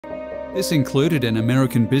This included an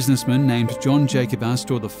American businessman named John Jacob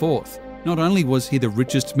Astor IV. Not only was he the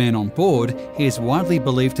richest man on board, he is widely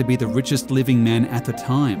believed to be the richest living man at the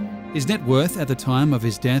time. His net worth at the time of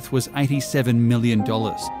his death was $87 million.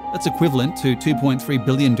 That's equivalent to $2.3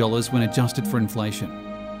 billion when adjusted for inflation.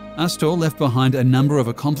 Astor left behind a number of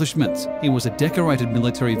accomplishments. He was a decorated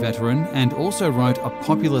military veteran and also wrote a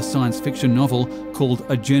popular science fiction novel called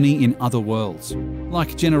A Journey in Other Worlds.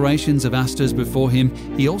 Like generations of Astors before him,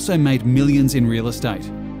 he also made millions in real estate.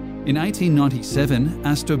 In 1897,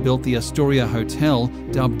 Astor built the Astoria Hotel,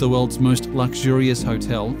 dubbed the world's most luxurious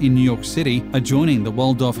hotel, in New York City, adjoining the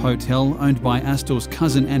Waldorf Hotel owned by Astor's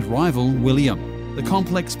cousin and rival, William. The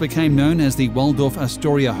complex became known as the Waldorf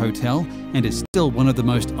Astoria Hotel and is still one of the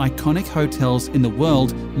most iconic hotels in the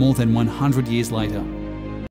world more than 100 years later.